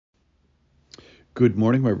Good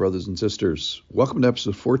morning, my brothers and sisters. Welcome to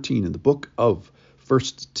episode 14 in the book of 1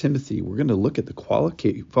 Timothy. We're going to look at the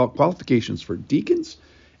qualifications for deacons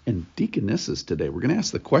and deaconesses today. We're going to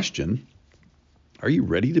ask the question, are you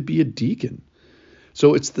ready to be a deacon?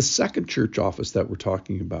 So it's the second church office that we're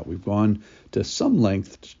talking about. We've gone to some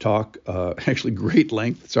length to talk, actually great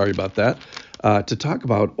length, sorry about that, to talk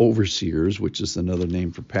about overseers, which is another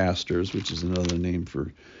name for pastors, which is another name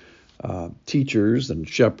for teachers and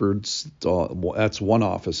shepherds. That's one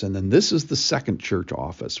office. And then this is the second church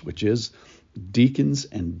office, which is deacons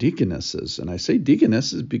and deaconesses. And I say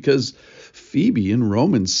deaconesses because Phoebe in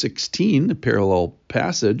Romans 16, a parallel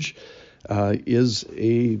passage, is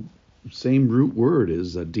a same root word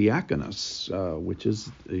as a diaconess, which is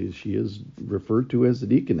she is referred to as the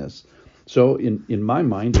deaconess. So in my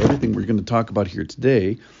mind, everything we're going to talk about here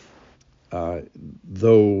today,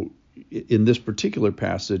 though in this particular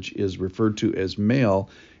passage is referred to as male,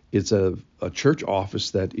 it's a church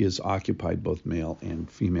office that is occupied both male and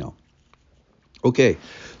female. Okay,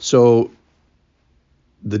 so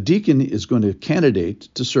the deacon is going to candidate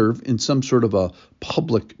to serve in some sort of a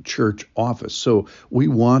public church office. So we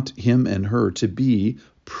want him and her to be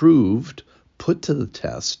proved, put to the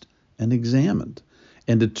test, and examined.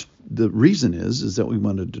 And the reason is that we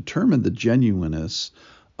want to determine the genuineness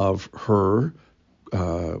of her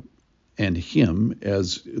and him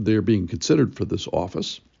as they're being considered for this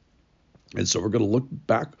office. And so we're going to look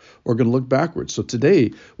back, we're going to look backwards. So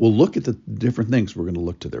today we'll look at the different things. We're going to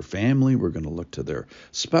look to their family, we're going to look to their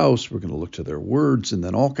spouse, we're going to look to their words, and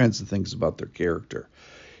then all kinds of things about their character.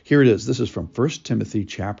 Here it is. This is from 1 Timothy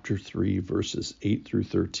chapter 3, verses 8 through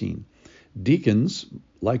 13. Deacons,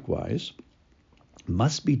 likewise,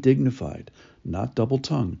 must be dignified, not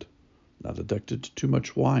double-tongued, not addicted to too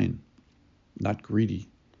much wine, not greedy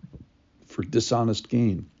for dishonest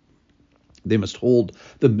gain. They must hold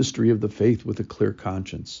the mystery of the faith with a clear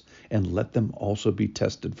conscience, and let them also be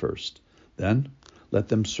tested first. Then let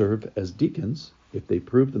them serve as deacons if they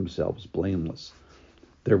prove themselves blameless.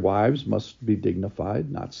 Their wives must be dignified,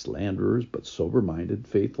 not slanderers, but sober-minded,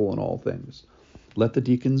 faithful in all things. Let the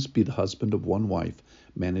deacons be the husband of one wife,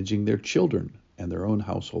 managing their children and their own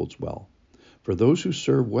households well. For those who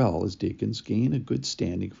serve well as deacons gain a good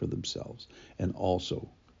standing for themselves, and also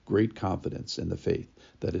great confidence in the faith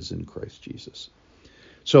that is in Christ Jesus.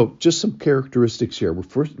 So just some characteristics here.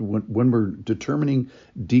 When we're determining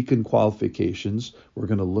deacon qualifications, we're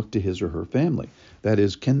going to look to his or her family. That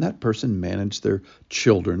is, can that person manage their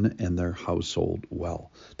children and their household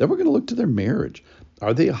well? Then we're going to look to their marriage.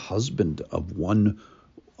 Are they a husband of one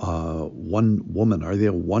woman? Are they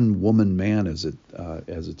a one-woman man, as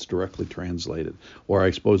it's directly translated? Or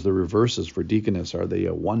I suppose the reverse is for deaconess. Are they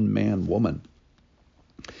a one-man woman?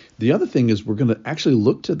 The other thing is we're going to actually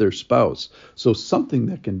look to their spouse. So something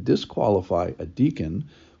that can disqualify a deacon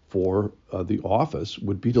for the office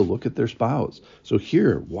would be to look at their spouse. So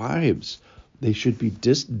here, wives, they should be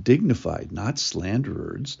dignified, not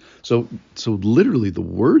slanderers. So literally the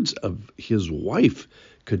words of his wife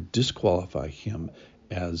could disqualify him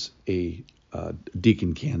as a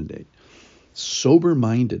deacon candidate.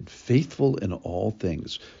 Sober-minded, faithful in all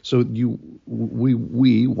things. So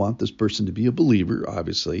we want this person to be a believer,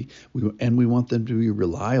 obviously, and we want them to be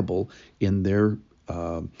reliable in their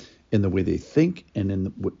in the way they think and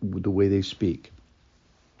in the way they speak.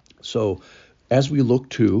 So as we look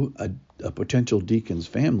to a potential deacon's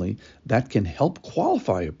family, that can help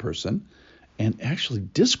qualify a person and actually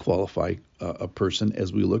disqualify a person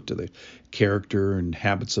as we look to the character and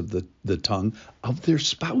habits of the tongue of their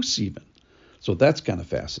spouse even. So that's kind of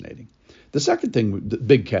fascinating. The second thing, the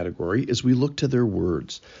big category, is we look to their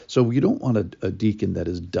words. So you don't want a deacon that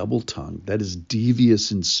is double-tongued, that is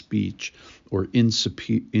devious in speech or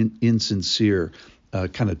insincere,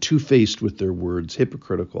 kind of two-faced with their words,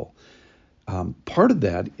 hypocritical. Part of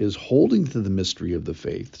that is holding to the mystery of the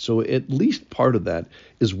faith. So at least part of that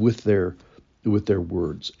is with their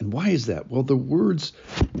words. And why is that? Well, the words,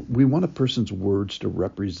 we want a person's words to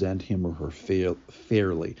represent him or her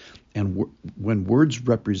fairly. And when words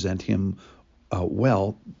represent him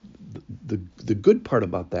well, the good part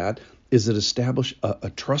about that is it establish a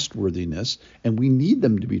trustworthiness, and we need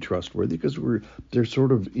them to be trustworthy because they're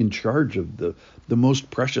sort of in charge of the most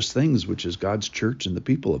precious things, which is God's church and the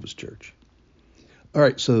people of his church. All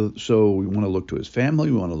right, so we want to look to his family,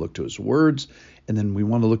 we want to look to his words, and then we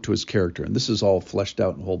want to look to his character. And this is all fleshed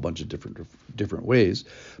out in a whole bunch of different ways,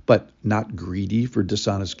 but not greedy for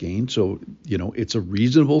dishonest gain. So, it's a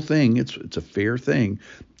reasonable thing. It's a fair thing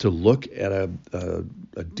to look at a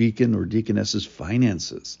deacon or deaconess's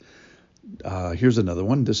finances. Here's another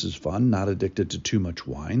one. This is fun. Not addicted to too much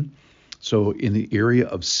wine. So in the area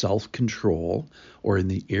of self-control, or in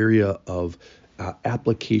the area of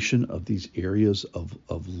application of these areas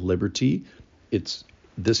of liberty, it's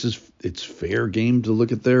fair game to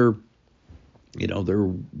look at their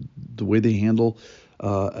the way they handle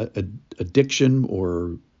addiction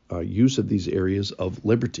or use of these areas of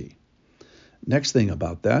liberty. Next thing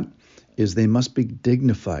about that is they must be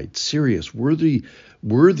dignified, serious, worthy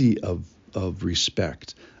of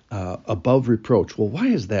respect, above reproach. Well, why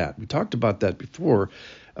is that? We talked about that before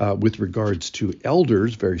with regards to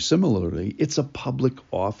elders. Very similarly, it's a public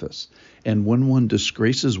office, and when one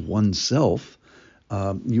disgraces oneself,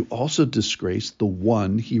 you also disgrace the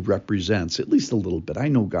one he represents, at least a little bit. I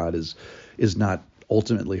know God is not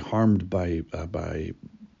ultimately harmed by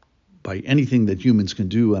anything that humans can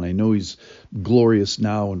do, and I know He's glorious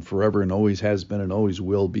now and forever, and always has been and always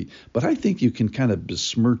will be. But I think you can kind of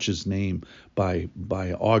besmirch His name by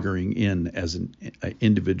auguring in as an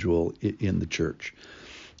individual in the church.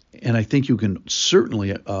 And I think you can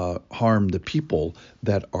certainly harm the people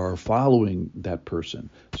that are following that person.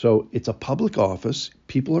 So it's a public office.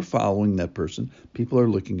 People are following that person. People are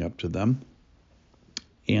looking up to them.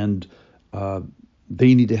 And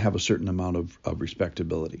they need to have a certain amount of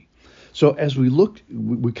respectability. So as we look,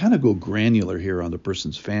 we kind of go granular here on the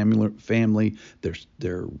person's family,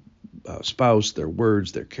 their spouse, their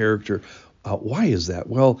words, their character. Why is that?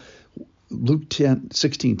 Well, Luke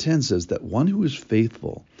 16:10 says that one who is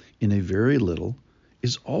faithful in a very little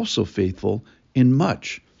is also faithful in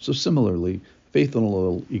much. So similarly, faithful in a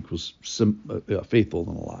little equals faithful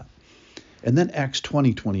in a lot. And then Acts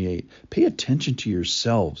 20:28, pay attention to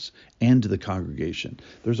yourselves and to the congregation.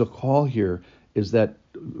 There's a call here, is that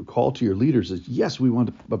call to your leaders is, yes, we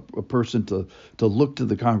want a person to look to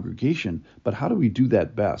the congregation, but how do we do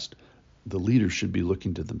that best? The leaders should be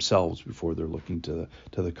looking to themselves before they're looking to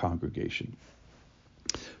the congregation.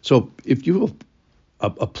 So if you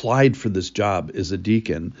have applied for this job as a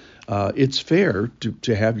deacon, it's fair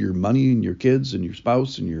to have your money and your kids and your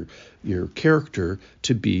spouse and your character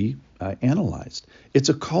to be analyzed. It's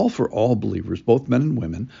a call for all believers, both men and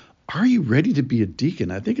women. Are you ready to be a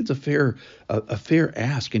deacon? I think it's a fair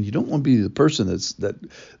ask, and you don't want to be the person that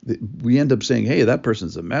we end up saying, hey, that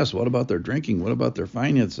person's a mess. What about their drinking? What about their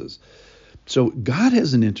finances? So God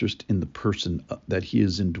has an interest in the person that He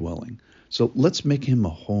is indwelling. So let's make him a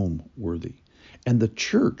home worthy. And the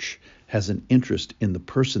church has an interest in the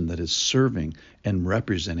person that is serving and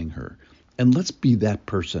representing her. And let's be that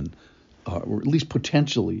person, or at least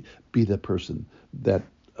potentially be that person that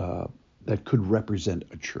could represent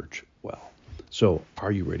a church well. So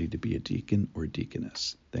are you ready to be a deacon or a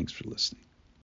deaconess? Thanks for listening.